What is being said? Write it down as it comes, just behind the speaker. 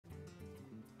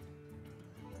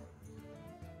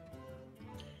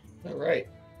All right.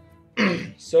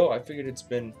 So I figured it's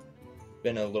been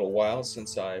a little while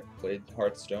since I played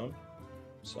Hearthstone,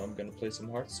 so I'm gonna play some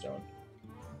Hearthstone.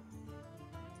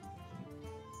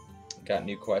 Got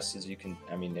new quests as you can.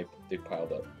 I mean, they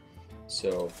piled up.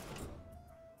 So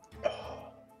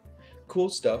cool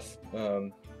stuff.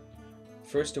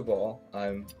 First of all,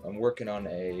 I'm working on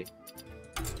a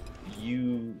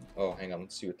U. Oh, hang on.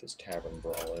 Let's see what this Tavern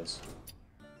Brawl is.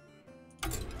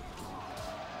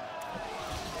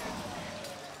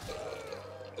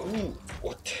 Ooh,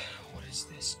 what is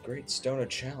this? Great Stone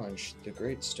Challenge. The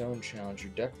Great Stone Challenge.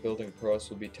 Your deck building prowess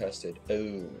will be tested.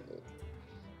 Oh.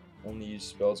 Only use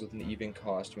spells with an even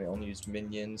cost. May only use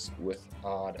minions with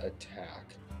odd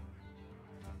attack.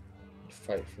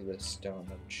 Fight for the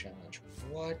Stone Challenge.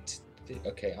 What?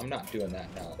 Okay, I'm not doing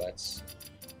that now. That's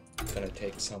gonna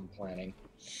take some planning.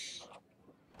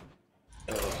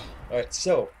 Alright,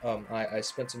 so I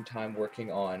spent some time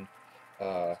working on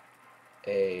uh,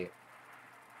 a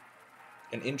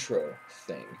an intro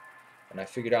thing, and I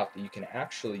figured out that you can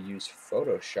actually use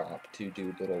Photoshop to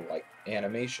do little like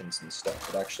animations and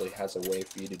stuff. It actually has a way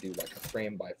for you to do like a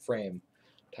frame by frame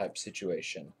type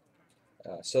situation.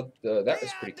 That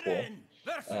was pretty cool.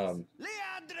 Um,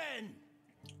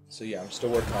 so yeah, I'm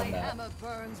still working on that. My hammer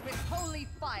burns with holy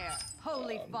fire.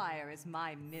 Holy Um, fire is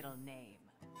my middle name.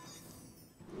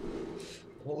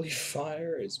 Holy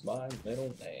Fire is my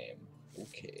middle name.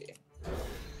 Okay.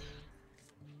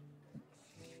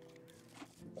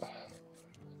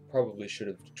 Probably should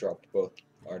have dropped both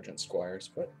Argent Squires,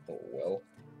 but oh well.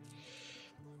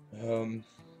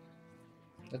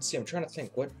 Let's see. I'm trying to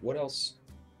think. What else?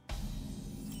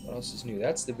 What else is new?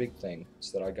 That's the big thing.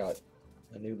 Is that I got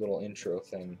a new little intro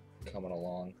thing coming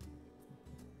along.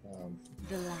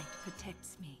 The light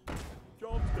protects me.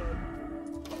 Job's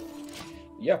done.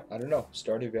 Yeah, I don't know.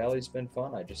 Stardew Valley's been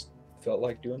fun. I just felt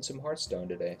like doing some Hearthstone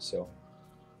today, so.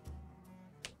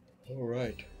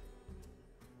 Alright.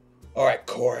 Alright,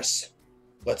 Chorus.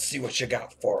 Let's see what you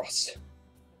got for us.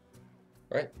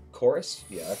 Alright, Chorus?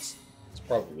 Yeah, that's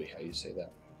probably how you say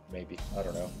that. Maybe. I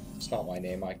don't know. It's not my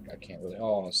name. I can't really.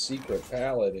 Oh, Secret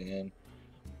Paladin.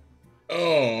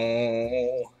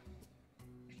 Oh.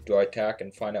 Do I attack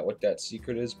and find out what that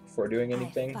secret is before doing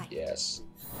anything? Yes.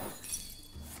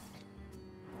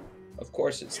 Of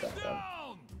course it's that one.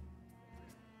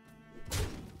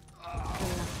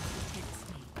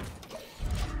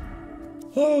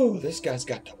 Oh, this guy's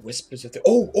got the Whispers of the...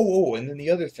 Oh, and then the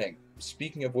other thing.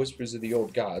 Speaking of Whispers of the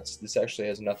Old Gods, this actually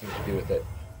has nothing to do with it.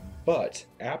 But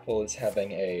Apple is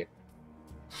having a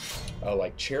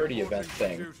like charity event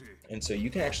thing. And so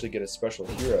you can actually get a special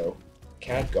hero,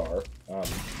 Khadgar,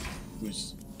 who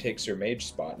takes her mage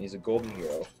spot, and he's a golden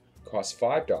hero. Costs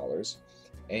 $5,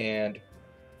 and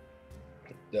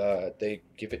they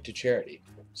give it to charity.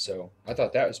 So I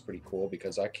thought that was pretty cool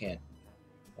because I can't.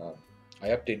 I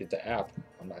updated the app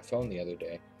on my phone the other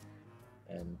day,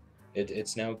 and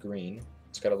it's now green.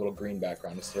 It's got a little green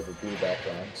background instead of a blue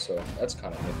background, so that's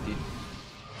kind of nifty.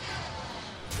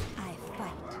 I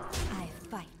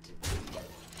fight.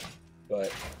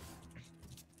 But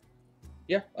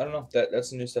yeah, I don't know.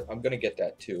 That's the new stuff. I'm gonna get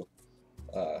that too,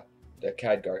 that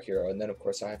Khadgar hero, and then of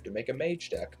course I have to make a mage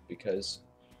deck because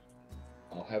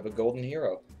I'll have a golden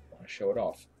hero. I want to show it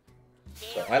off.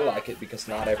 So I like it because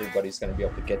not everybody's going to be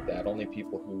able to get that. Only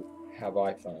people who have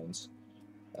iPhones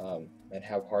and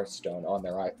have Hearthstone on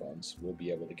their iPhones will be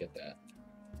able to get that.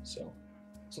 So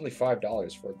it's only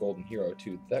 $5 for a golden hero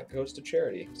too. That goes to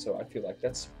charity. So I feel like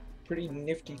that's a pretty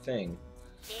nifty thing.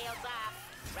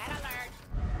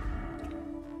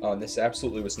 Oh, and this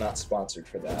absolutely was not sponsored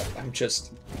for that. I'm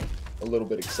just a little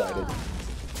bit excited.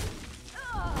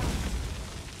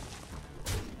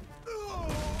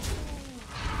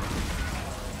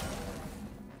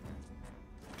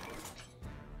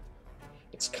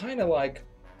 It's kind of like,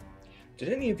 did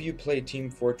any of you play Team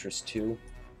Fortress 2?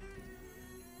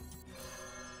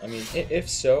 I mean, if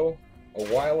so, a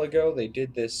while ago they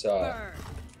did this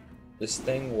this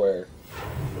thing where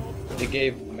they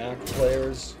gave Mac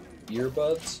players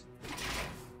earbuds,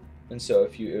 and so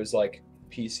it was like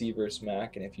PC versus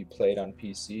Mac, and if you played on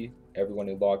PC, everyone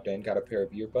who logged in got a pair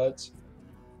of earbuds.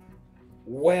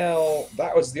 Well,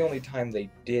 that was the only time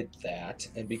they did that,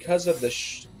 and because of the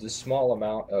small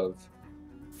amount of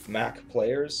Mac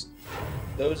players,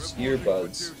 those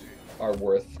earbuds are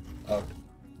worth a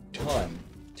ton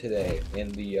today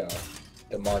in the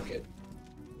market.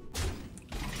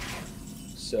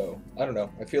 So I don't know.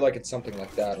 I feel like it's something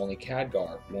like that. Only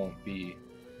Khadgar won't be.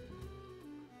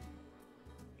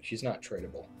 She's not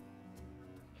tradable.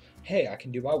 Hey, I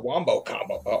can do my wombo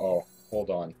combo. Uh-oh. Hold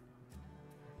on.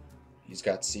 He's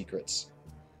got secrets.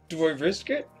 Do I risk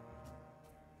it?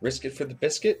 Risk it for the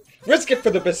biscuit? Risk it for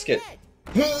the biscuit!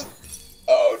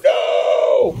 Oh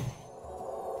no!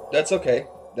 That's okay.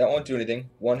 That won't do anything.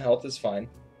 1 health is fine.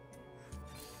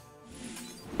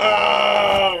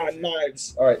 Ah!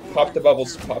 Knives! Alright, pop the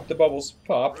bubbles. Pop the bubbles.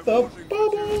 Pop the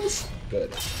bubbles!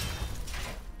 Good.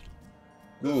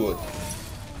 Good.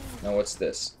 Now what's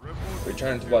this?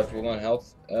 Return to life with 1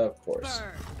 health? Of course.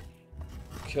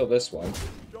 Kill this one.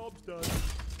 Job's done.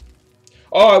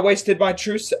 Oh, I wasted my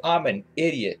truce. I'm an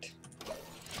idiot.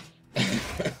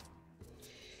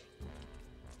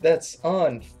 That's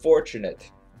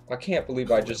unfortunate. I can't believe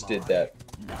I just did that.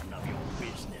 None of your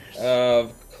business.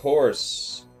 Of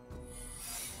course.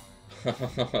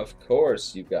 Of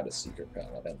course you've got a secret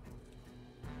paladin.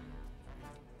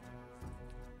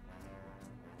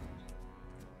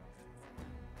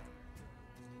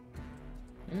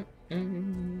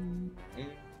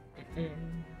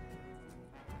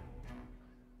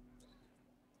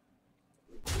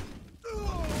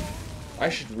 I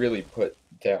should really put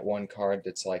that one card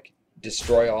that's like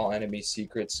destroy all enemy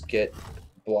secrets, get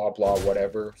blah blah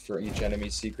whatever for each enemy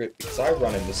secret, because I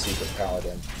run into secret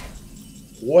paladin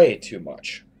way too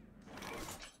much.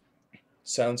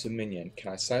 Silence a minion.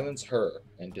 Can I silence her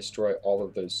and destroy all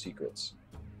of those secrets?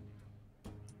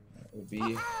 That would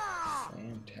be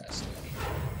fantastic.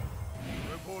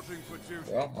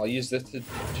 Well, I'll use this to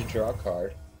draw a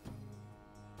card.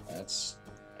 That's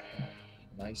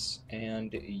nice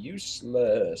and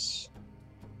useless.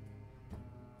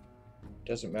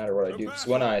 Doesn't matter what I do, because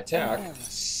when I attack,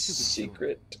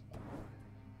 secret.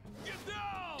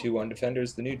 2/1 defender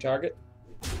is the new target.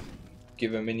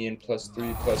 Give a minion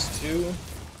 +3/+2.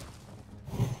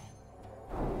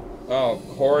 Oh, of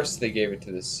course they gave it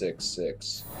to the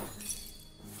 6/6.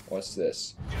 What's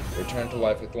this? Return to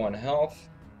life with 1 health.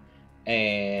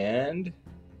 And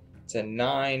it's a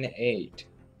 9/8.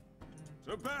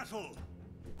 To battle.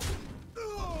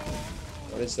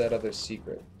 What is that other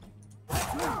secret?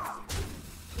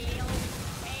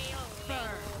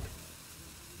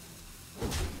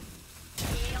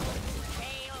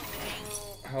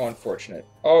 How unfortunate.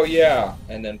 Oh yeah,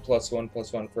 and then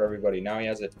 +1/+1 for everybody. Now he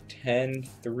has a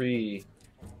 10/3.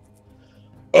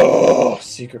 Oh,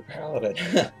 secret paladin.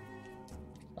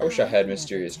 I wish I had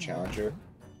mysterious challenger.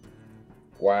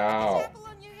 Wow,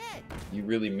 you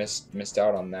really missed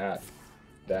out on that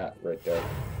right there.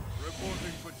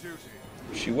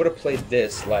 If she would have played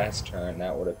this last turn,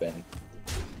 that would have been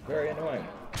very annoying.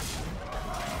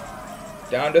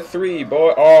 Down to 3,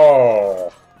 boy.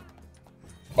 Oh.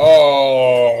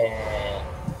 Oh.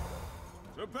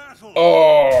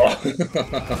 Oh.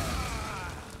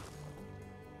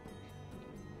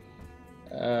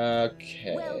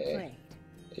 Okay. Well played.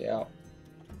 Yeah.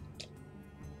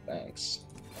 Thanks.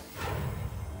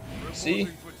 See?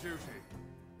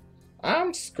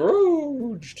 I'm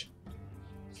Scrooged.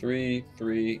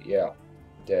 3/3. Yeah.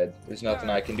 Dead. There's nothing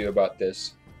I can do about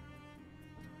this.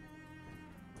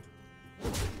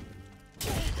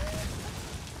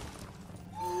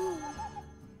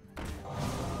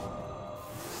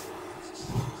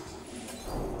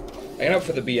 Hanging up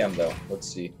for the BM though. Let's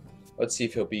see. Let's see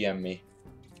if he'll BM me.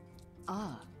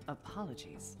 Ah,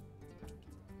 apologies.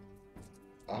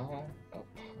 Ah,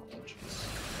 apologies.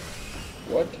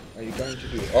 What are you going to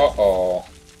do? Uh-oh.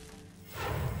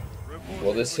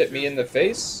 Will this hit me in the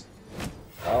face?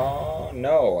 Oh,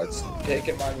 no. It's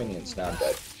taking my minions. Now I'm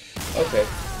dead. Okay.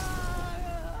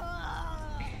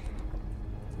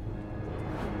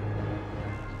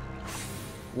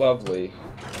 Lovely.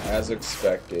 As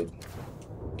expected.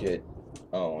 Get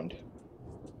owned.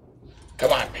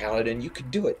 Come on, Paladin. You can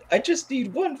do it. I just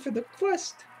need 1 for the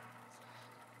quest.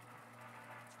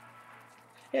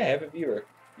 Yeah, I have a viewer.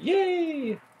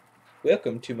 Yay!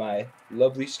 Welcome to my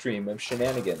lovely stream of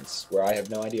shenanigans, where I have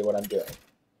no idea what I'm doing.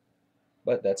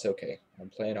 But that's okay. I'm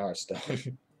playing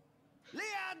Hearthstone.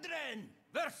 Leandrin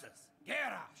versus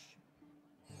Garrosh.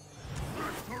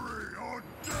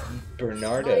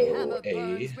 Bernardo, My hammer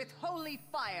burns with holy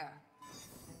fire.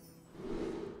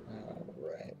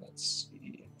 Alright, let's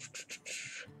see.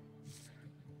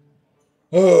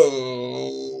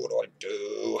 Oh, what do I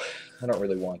do? I don't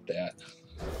really want that.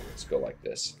 Let's go like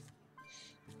this.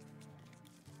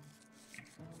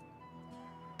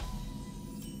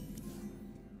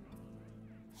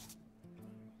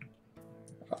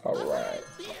 Alright.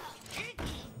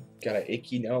 Got an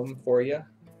Aechde gnome for you.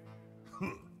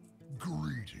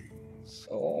 Greetings.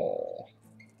 Oh.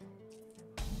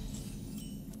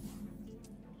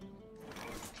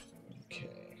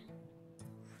 Okay.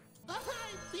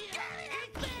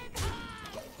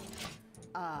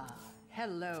 Ah,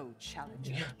 hello,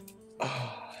 challenger.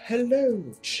 Ah,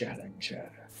 hello,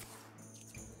 challenger.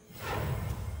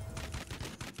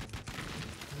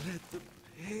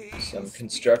 some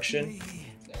construction.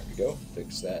 There we go.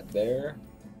 Fix that there.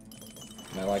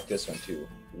 And I like this one too.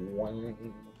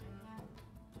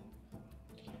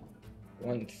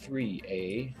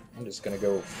 1-3A. I'm just gonna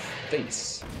go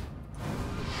face.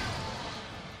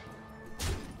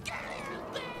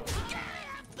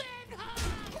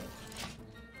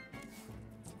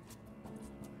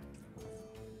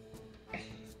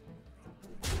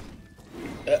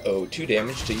 Uh-oh, 2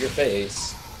 damage to your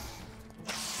face.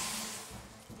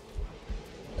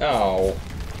 Oh.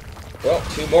 Well,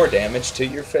 2 more damage to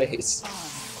your face.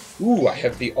 Ooh, I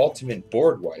have the ultimate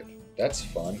board wipe. That's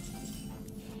fun.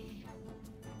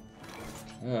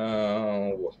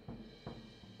 Oh.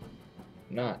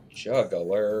 Not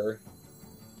juggler.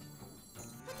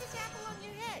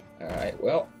 Alright,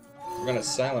 well, we're gonna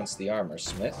silence the armor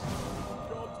smith.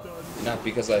 Not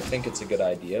because I think it's a good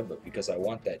idea, but because I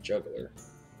want that juggler.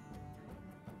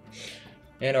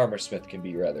 And armor smith can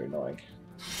be rather annoying.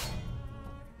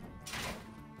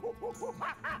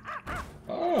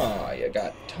 Oh, you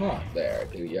got taunt there,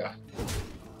 do ya?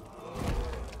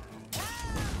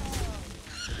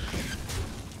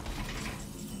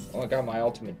 Well, I got my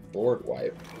ultimate board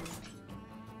wipe.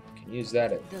 Can use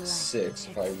that at 6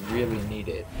 if I really need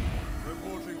it.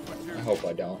 I hope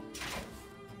I don't.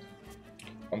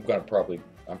 I'm probably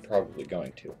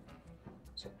going to.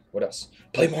 So, what else?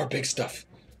 Play more big stuff.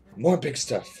 More big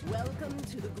stuff. Welcome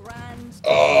to the grand.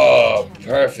 Oh,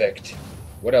 perfect.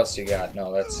 What else you got?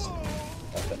 No, that's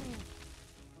nothing.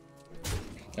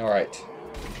 Alright.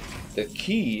 The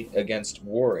key against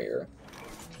warrior.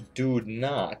 Do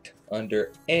not,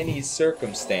 under any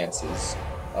circumstances,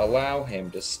 allow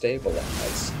him to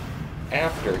stabilize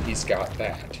after he's got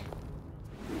that.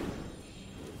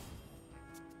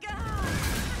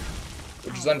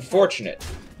 Which is unfortunate,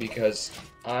 because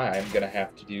I'm gonna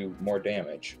have to do more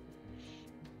damage.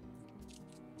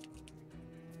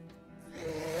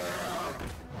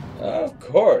 Of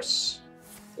course.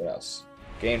 What else?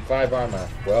 Gain 5 armor.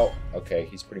 Well, okay,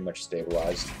 he's pretty much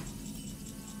stabilized.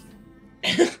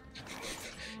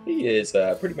 He is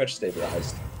pretty much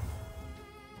stabilized.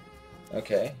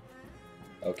 Okay.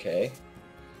 Okay.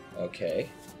 Okay.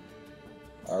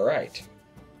 Alright.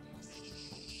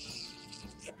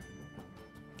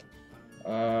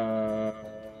 I'm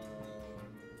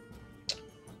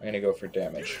gonna go for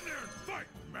damage.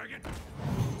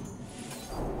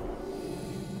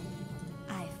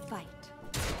 I fight.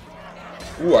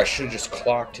 Ooh, I should have just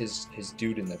clocked his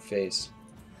dude in the face.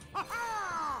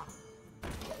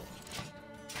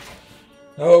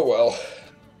 Oh well.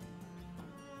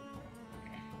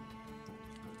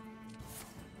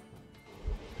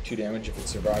 Two damage if it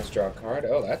survives, draw a card.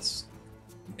 Oh, that's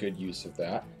good use of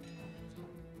that.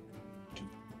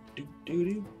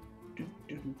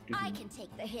 I can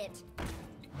take the hit.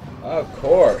 Of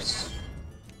course.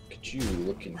 Look at you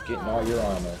looking, getting all your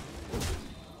armor.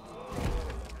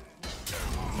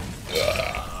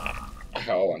 Ugh,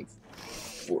 how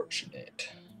unfortunate.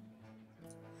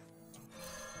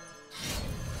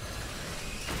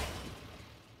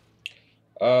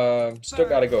 Still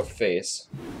gotta go face.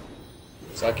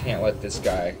 So I can't let this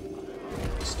guy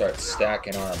start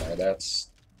stacking armor.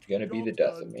 That's gonna be the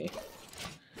death of me.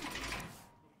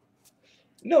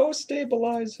 No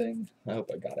stabilizing. I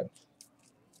hope I got him.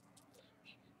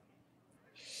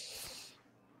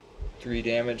 3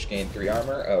 damage, gain 3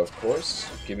 armor. Oh, of course.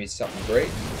 Give me something great.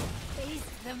 Face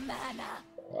the mana.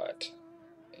 What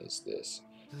is this?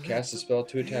 Cast a spell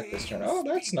to attack this turn. Oh,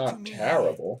 that's not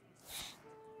terrible.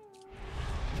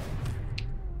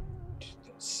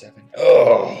 7.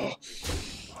 Oh!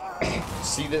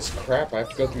 See this crap? I have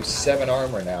to go through 7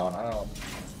 armor now, and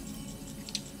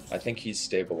I think he's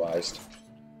stabilized.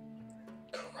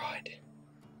 Crud.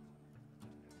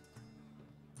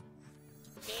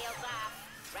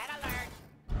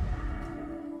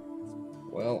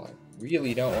 Well, I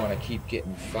really don't want to keep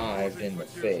getting 5'd in the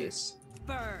face.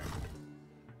 Burn.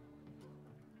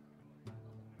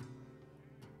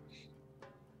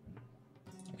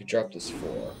 I could drop this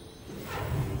 4.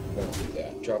 I'm gonna do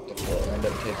that. Drop the 4. End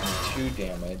up taking 2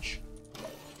 damage.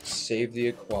 Save the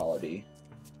equality.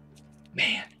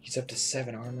 Man, he's up to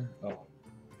 7 armor. Oh.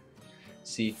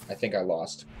 See, I think I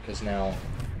lost. Because now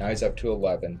he's up to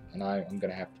 11. And I'm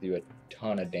gonna have to do a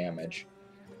ton of damage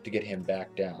to get him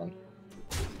back down.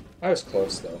 I was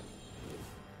close, though.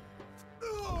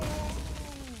 Oh,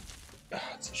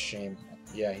 it's a shame.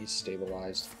 Yeah, he's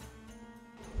stabilized.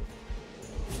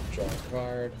 Draw a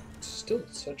card. It's still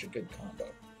such a good combo.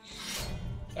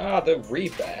 Ah, the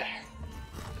Reaper.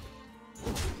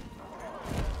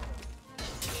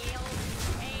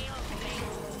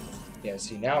 Yeah,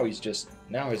 see, now he's just...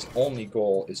 Now his only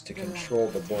goal is to control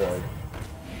the board.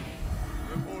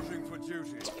 Reporting for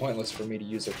duty. It's pointless for me to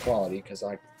use equality, because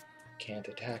I can't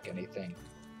attack anything.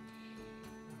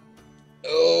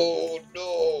 Oh,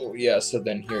 no! Yeah, so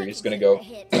then here, he's gonna go...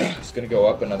 he's gonna go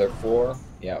up another 4.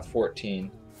 Yeah,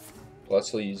 14. Plus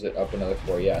he'll use it up another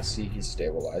 4. Yeah, see, he's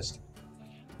stabilized.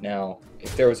 Now,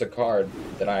 if there was a card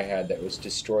that I had that was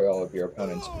destroy all of your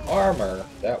opponent's armor,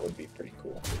 that would be pretty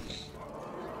cool.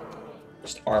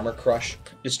 Just armor crush.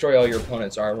 Destroy all your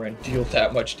opponent's armor and deal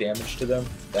that much damage to them.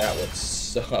 That would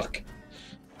suck.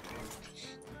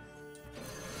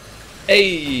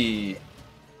 Hey!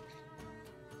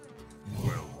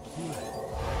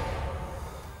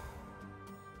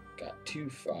 Got 2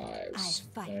 5s.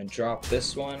 Gonna drop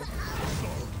this one.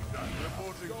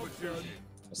 Reporting for duty.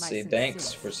 Let's say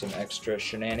thanks for some extra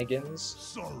shenanigans.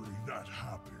 Sorry that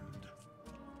happened.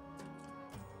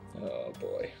 Oh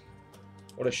boy.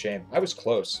 What a shame. I was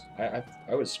close. I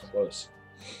was close.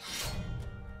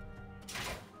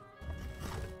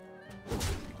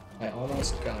 I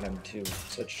almost got him too.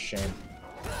 Such a shame.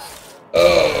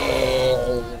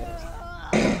 Oh!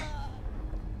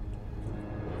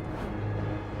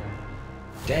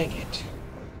 Dang it.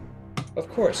 Of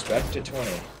course, back to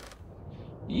 20.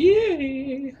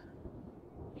 Yay!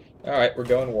 Alright, we're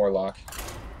going Warlock.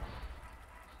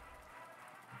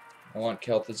 I want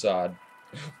Kel'Thuzad.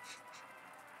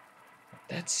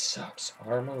 That sucks.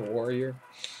 Armor Warrior?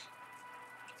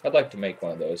 I'd like to make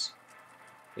one of those.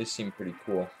 They seem pretty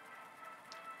cool.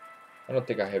 I don't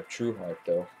think I have True Heart,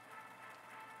 though.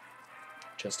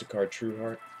 Just a card True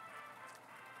Heart.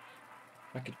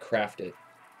 I could craft it.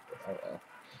 Oh well.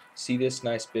 See this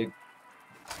nice big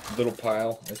little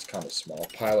pile? It's kind of small.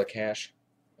 Pile of cash.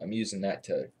 I'm using that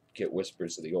to get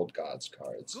Whispers of the Old Gods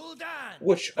cards.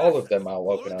 Which, all of them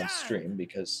I'll open on stream,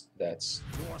 because that's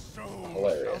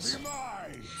hilarious.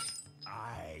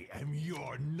 I am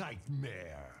your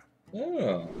nightmare.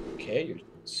 Oh, okay, you're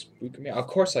spooking me. Of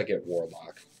course I get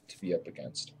Warlock to be up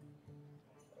against.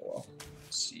 Oh, well,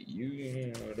 let's see,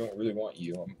 you, I don't really want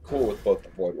you. I'm cool with both the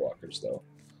Voidwalkers, though.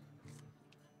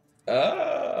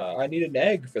 I need an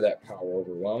egg for that power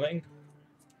overwhelming.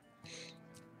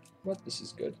 What? This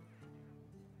is good.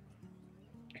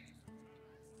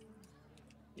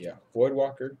 Yeah,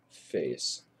 Voidwalker,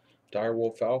 face.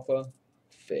 Direwolf Alpha,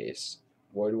 face.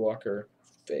 Voidwalker,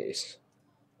 face.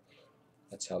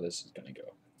 That's how this is gonna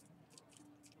go.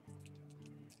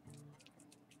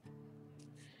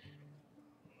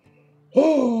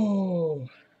 Oh!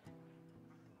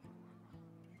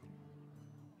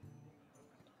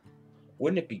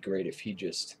 Wouldn't it be great if he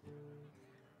just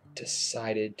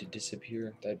decided to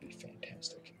disappear? That'd be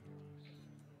fantastic.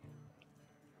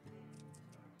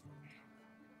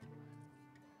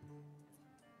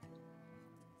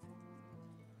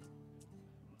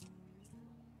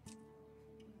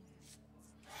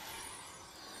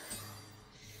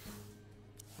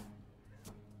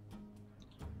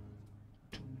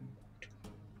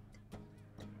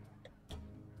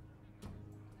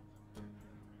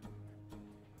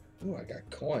 Ooh, I got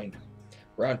coin.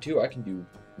 Round 2, I can do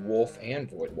Wolf and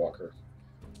Voidwalker.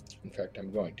 In fact,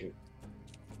 I'm going to.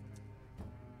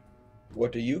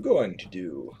 What are you going to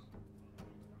do?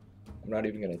 I'm not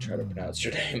even going to try to pronounce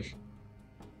your name.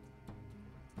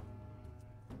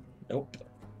 Nope.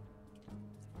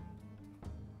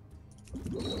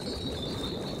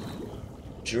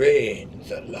 Drain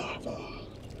the lava.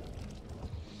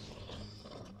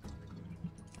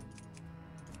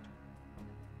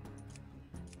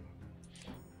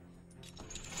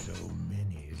 So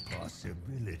many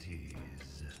possibilities.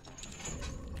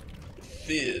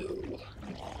 Fill.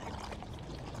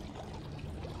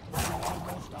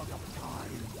 Almost out of time.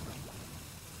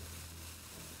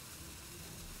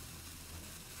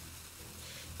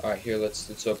 Alright, here,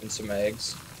 let's open some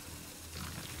eggs.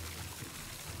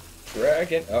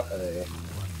 Dragon. Uh-oh.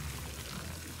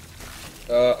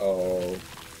 Uh-oh.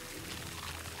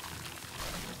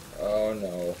 Oh,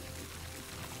 no.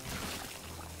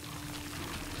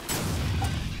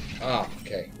 Ah,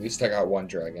 okay. At least I got one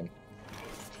dragon.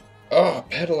 Oh,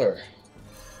 Peddler.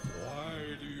 Why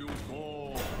do you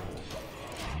fall?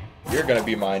 You're gonna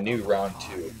be my new round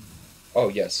 2. Oh,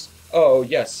 yes. Oh,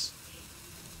 yes.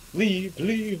 Leave,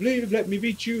 leave, leave. Let me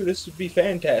beat you. This would be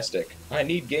fantastic. I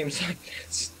need games like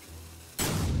this.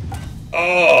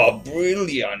 Oh,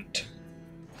 brilliant.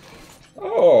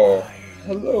 Oh,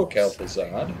 hello,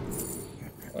 Kel'Thuzad.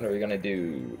 What are we gonna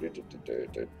do?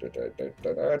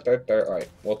 Alright,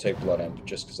 we'll take Blood Imp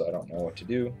just because I don't know what to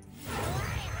do.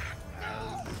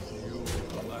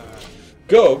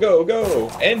 Go, go, go!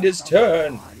 End his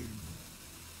turn!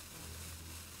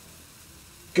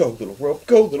 Go, little rope,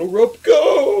 go, little rope,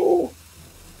 go!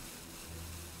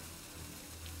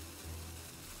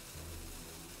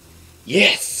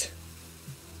 Yes!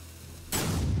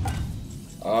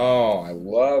 Oh, I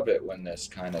love it when this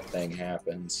kind of thing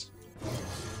happens.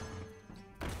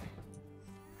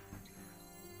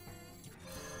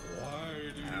 Why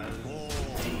do you fall,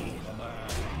 man?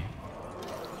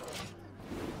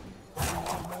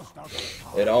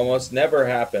 It almost never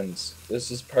happens.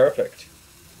 This is perfect.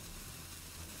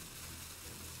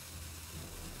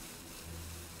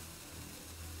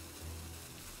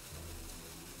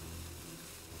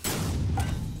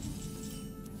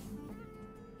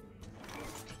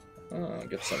 Oh,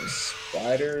 get some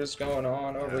spiders going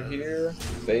on over here.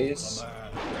 Face,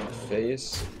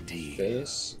 face,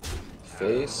 face,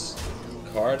 face.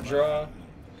 Card draw.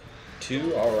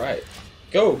 2, alright.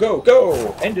 Go, go,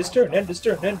 go! End his turn, end his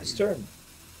turn, end his turn.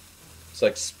 It's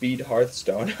like speed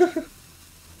Hearthstone.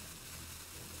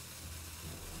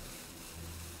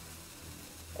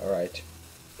 Alright.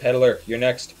 Peddler, you're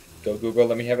next. Go, Google,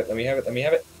 let me have it, let me have it, let me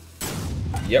have it.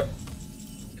 Yep.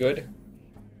 Good.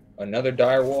 Another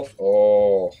direwolf?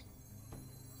 Oh.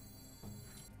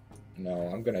 No,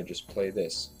 I'm gonna just play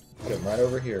this. Put him right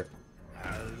over here.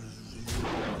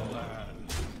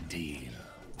 Deal.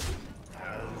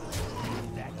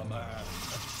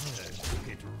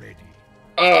 Get ready.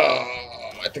 Oh,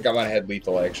 I think I'm gonna have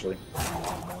lethal actually.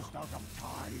 Almost out of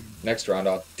time. Next round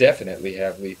I'll definitely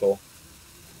have lethal.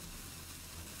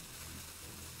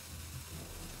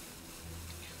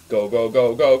 Go, go,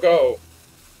 go, go, go!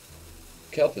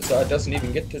 Kel'Thuzad doesn't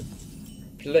even get to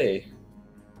play.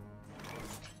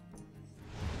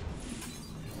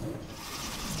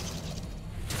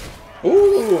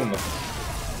 Boom!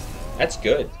 That's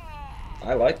good.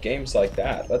 I like games like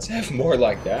that. Let's have more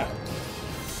like that.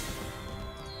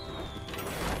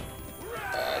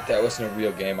 That wasn't a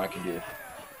real game. I can do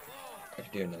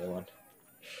another one.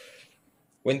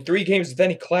 Win 3 games with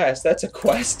any class. That's a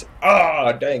quest.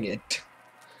 Ah, dang it.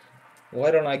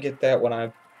 Why don't I get that when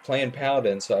I'm playing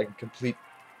Paladin so I can complete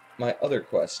my other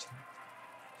quest?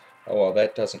 Oh well,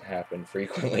 that doesn't happen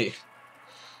frequently.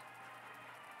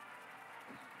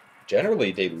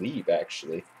 Generally, they leave,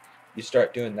 actually. You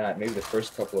start doing that, maybe the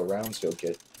first couple of rounds you'll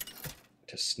get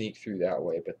to sneak through that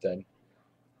way, but then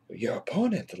your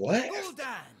opponent left.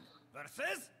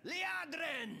 Versus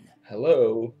Liadrin.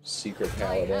 Hello, secret My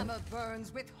paladin. hammer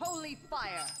burns with holy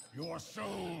fire. Your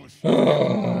soul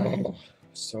Oh,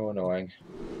 so annoying.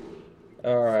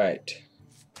 Alright.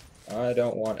 I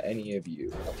don't want any of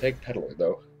you. I'll take Peddler,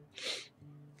 though.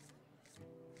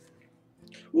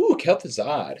 Ooh,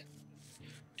 Kel'Thuzad.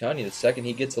 Telling you, the second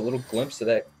he gets a little glimpse of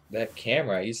that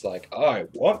camera, he's like, I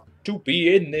want to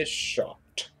be in this shot.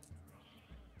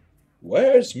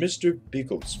 Where's Mr.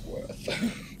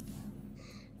 Bigglesworth?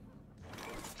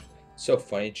 So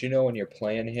funny. Did you know when you're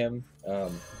playing him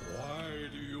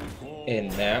in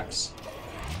Max,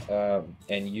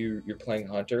 and you're playing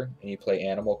Hunter, and you play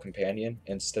Animal Companion,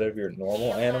 instead of your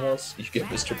normal animals, you get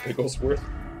Mr. Bigglesworth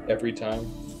every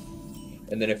time.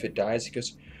 And then if it dies, he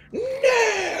goes,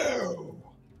 no!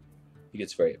 He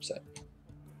gets very upset.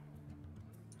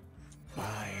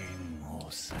 buying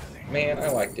or selling. Man, I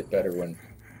liked it better when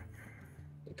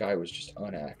the guy was just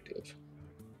unactive.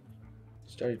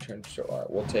 Start your turn. Alright,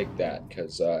 we'll take that,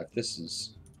 because this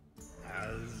is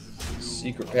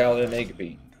Secret Paladin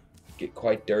Aechde. Get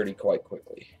quite dirty quite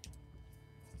quickly.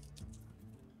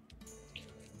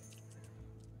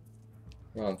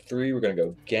 Round 3, we're going to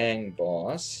go Gang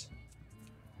Boss.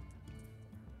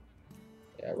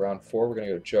 Yeah, round 4, we're going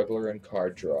to go Juggler and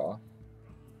Card Draw.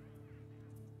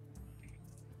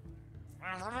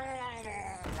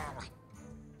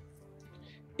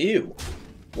 Ew!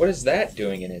 What is that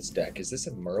doing in his deck? Is this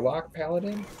a Murloc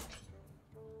Paladin?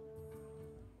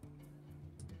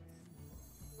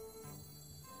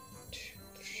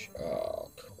 Oh,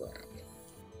 crap.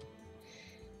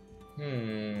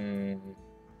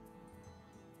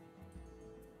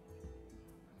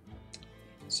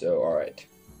 So, alright.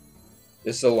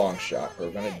 This is a long shot.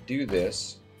 We're gonna do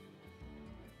this.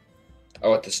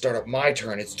 Oh, at the start of my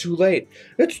turn. It's too late.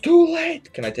 It's too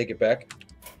late! Can I take it back?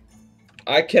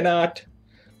 I cannot.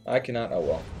 I cannot. Oh,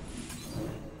 well.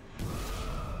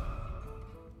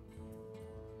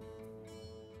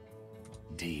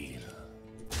 Deal.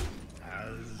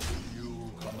 As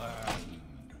you command.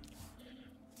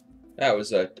 That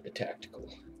was a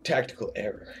tactical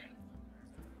error.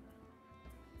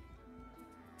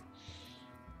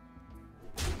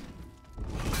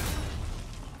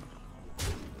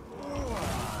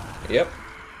 Yep.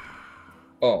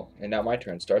 Oh, and now my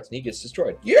turn starts and he gets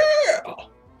destroyed. Yeah!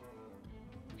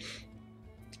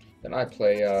 Then I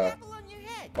play, Apple on your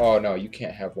head. Oh no, you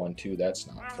can't have one too. That's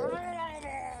not fair.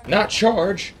 Not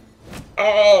charge!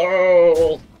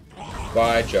 Oh!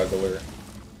 Bye, juggler.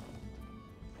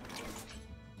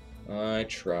 I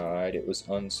tried. It was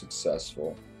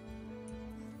unsuccessful.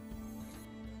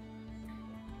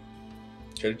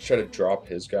 Should I try to drop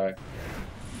his guy?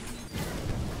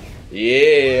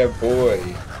 Yeah, boy.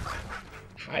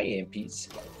 Hi, impies.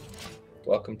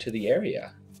 Welcome to the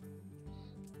area.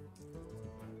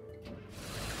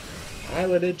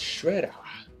 Piloted Shredder.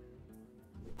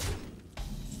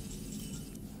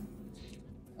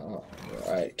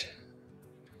 Alright.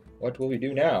 What will we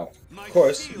do now? Of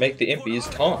course, make the impies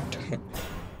taunt.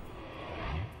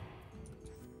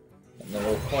 And then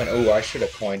we'll coin. Oh, I should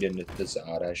have coined into the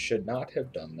Zod. I should not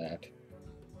have done that.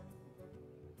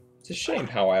 It's a shame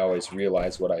how I always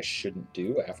realize what I shouldn't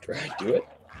do after I do it.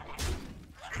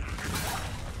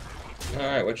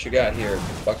 Alright, what you got here,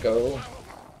 bucko?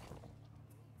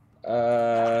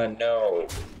 No.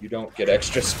 You don't get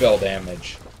extra spell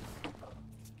damage.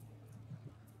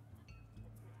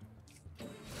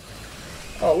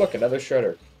 Oh, look, another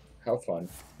shredder. How fun.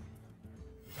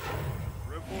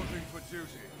 Reporting for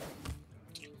duty.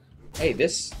 Hey,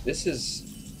 this is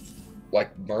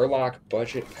like Murloc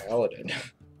budget paladin.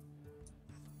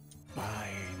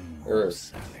 Buying Or, or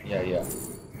selling. yeah.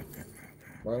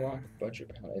 Murloc budget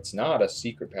paladin. It's not a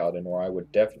secret paladin, or I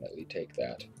would definitely take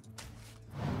that.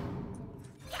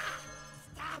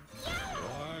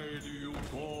 Why do you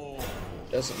call?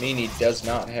 Doesn't mean he does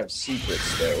not have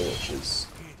secrets, though, which is...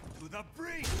 To the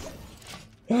breach.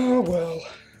 Oh, well.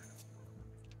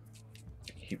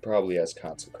 He probably has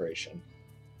consecration.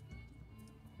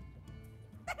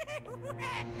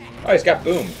 Oh, he's got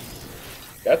boom.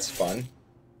 That's fun.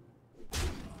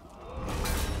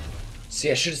 See,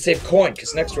 I should have saved coin,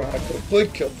 because next round I could have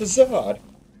played Kill the Zod.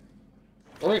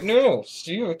 Right now,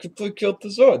 see, I could play Kill the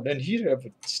Zod, then he'd have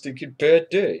a stinking bad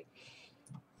day.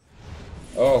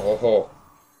 Oh, ho, ho.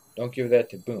 Don't give that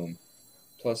to boom.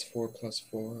 +4,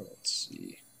 +4, let's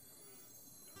see.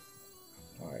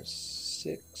 5,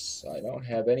 6. I don't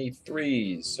have any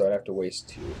 3s, so I'd have to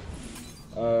waste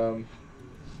 2.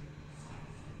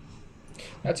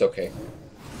 That's okay.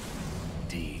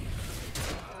 D.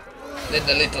 Then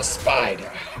the little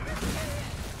spider.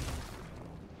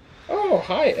 Oh,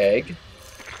 hi, egg.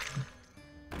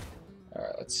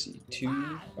 Alright, let's see.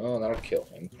 2. Oh, that'll kill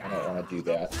him. I don't want to do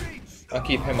that. I'll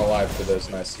keep him alive for those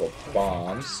nice little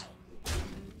bombs.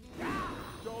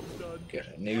 Get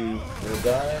a new little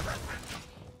guy.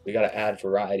 We gotta add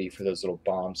variety for those little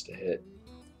bombs to hit.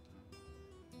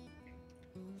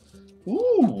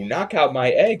 Ooh, knock out my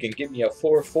egg and give me a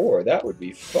 4/4. That would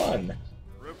be fun.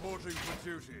 Reporting for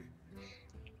duty.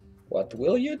 What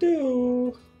will you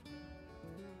do?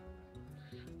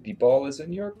 The ball is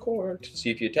in your court. See,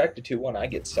 if you attack the 2-1, I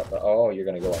get something. Oh, you're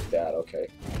gonna go like that. Okay.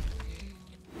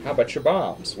 How about your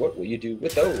bombs? What will you do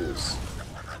with those?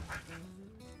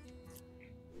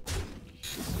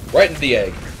 Right into the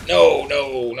egg. No,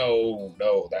 no, no,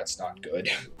 no. That's not good.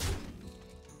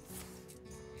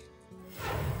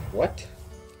 What?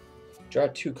 Draw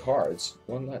 2 cards.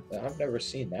 I've never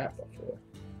seen that before.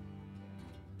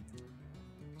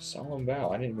 Solemn Vow.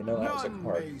 I didn't even know that was a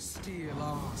card.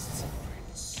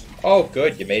 Oh,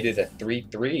 good. You made it a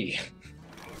 3/3.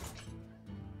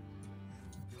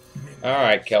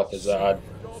 Alright, Kel'Thuzad.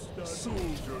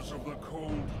 Soldiers of the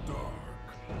cold dark.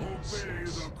 Obey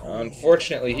the cold.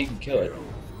 Unfortunately, he can kill it.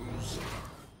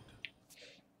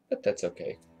 But that's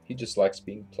okay. He just likes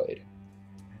being played.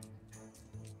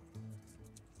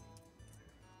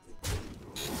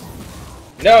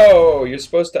 No! You're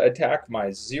supposed to attack my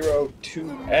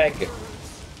 0/2 egg.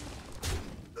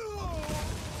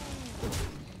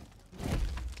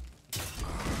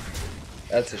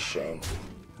 That's a shame.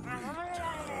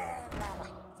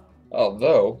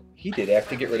 Although, he did have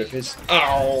to get rid of his...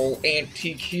 Ow!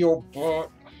 Antique-heal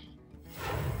bot!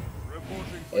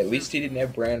 At least he didn't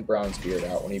have Brand Brown's beard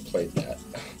out when he played that.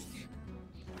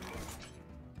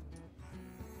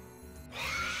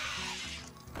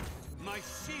 My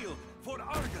shield for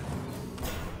Argon.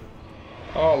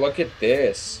 Oh, look at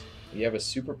this. You have a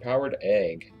super-powered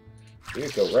egg. Here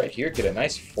you go, right here. Get a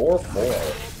nice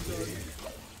 4/4.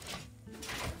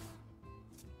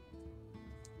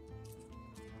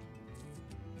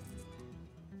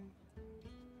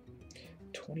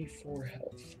 24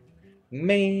 health.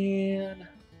 Man.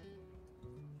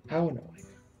 How annoying.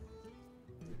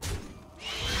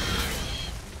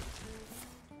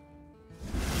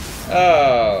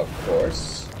 Of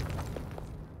course.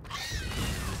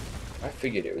 I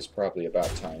figured it was probably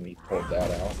about time he pulled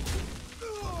that out.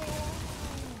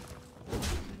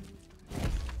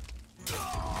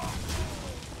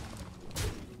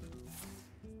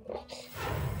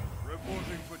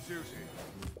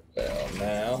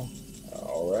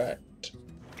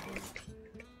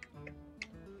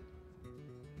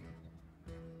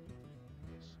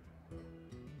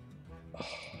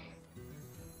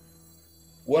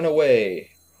 one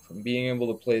away from being able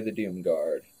to play the Doom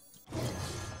Guard.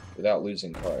 Without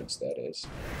losing cards, that is.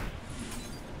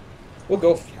 We'll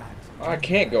go... I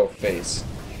can't go face.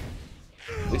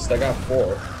 At least I got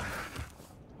 4.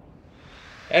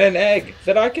 And an egg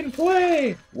that I can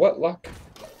play! What luck.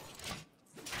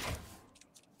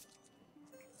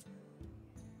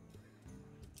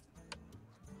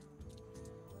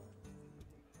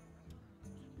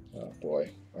 Oh boy.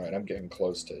 Alright, I'm getting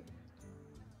close to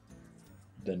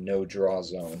the no-draw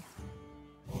zone.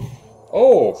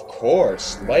 Oh, of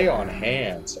course! Lay on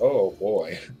hands. Oh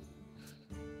boy.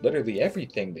 Literally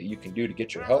everything that you can do to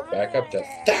get your health back up to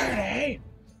 30!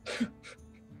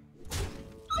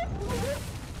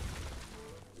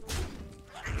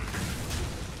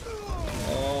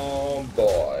 Oh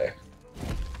boy.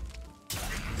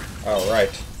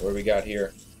 Alright, what do we got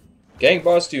here? Gang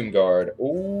Boss Doom Guard.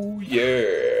 Oh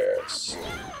yes.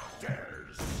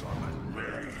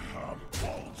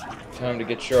 Time to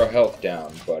get your health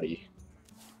down, buddy.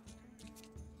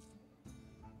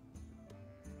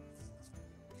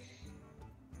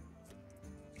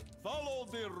 Follow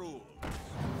the rules.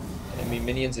 Enemy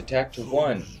minions attack to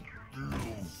 1.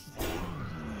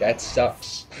 That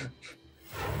sucks.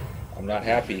 I'm not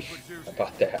happy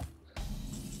about that.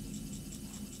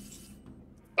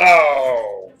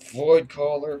 Oh! Void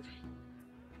Caller.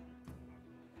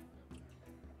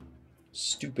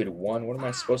 Stupid 1. What am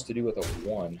I supposed to do with a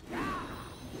 1?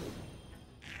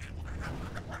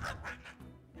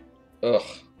 Ugh.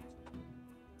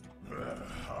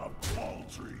 A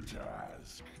paltry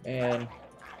task. Man.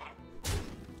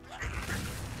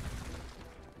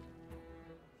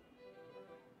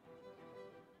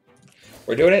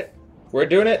 We're doing it. We're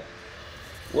doing it.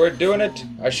 We're doing it.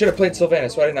 I should have played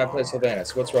Sylvanas. Why didn't I play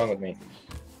Sylvanas? What's wrong with me?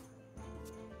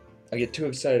 I get too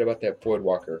excited about that Void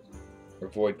Walker. Or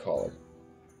Void Caller.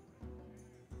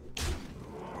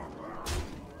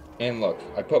 And look,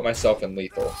 I put myself in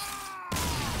lethal.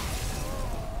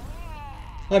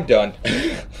 I'm done.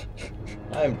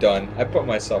 I'm done. I put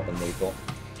myself in lethal.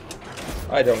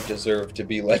 I don't deserve to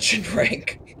be legend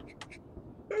rank.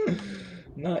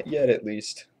 Not yet, at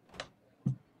least.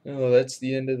 Oh, that's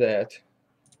the end of that.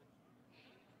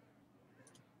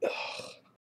 Ugh.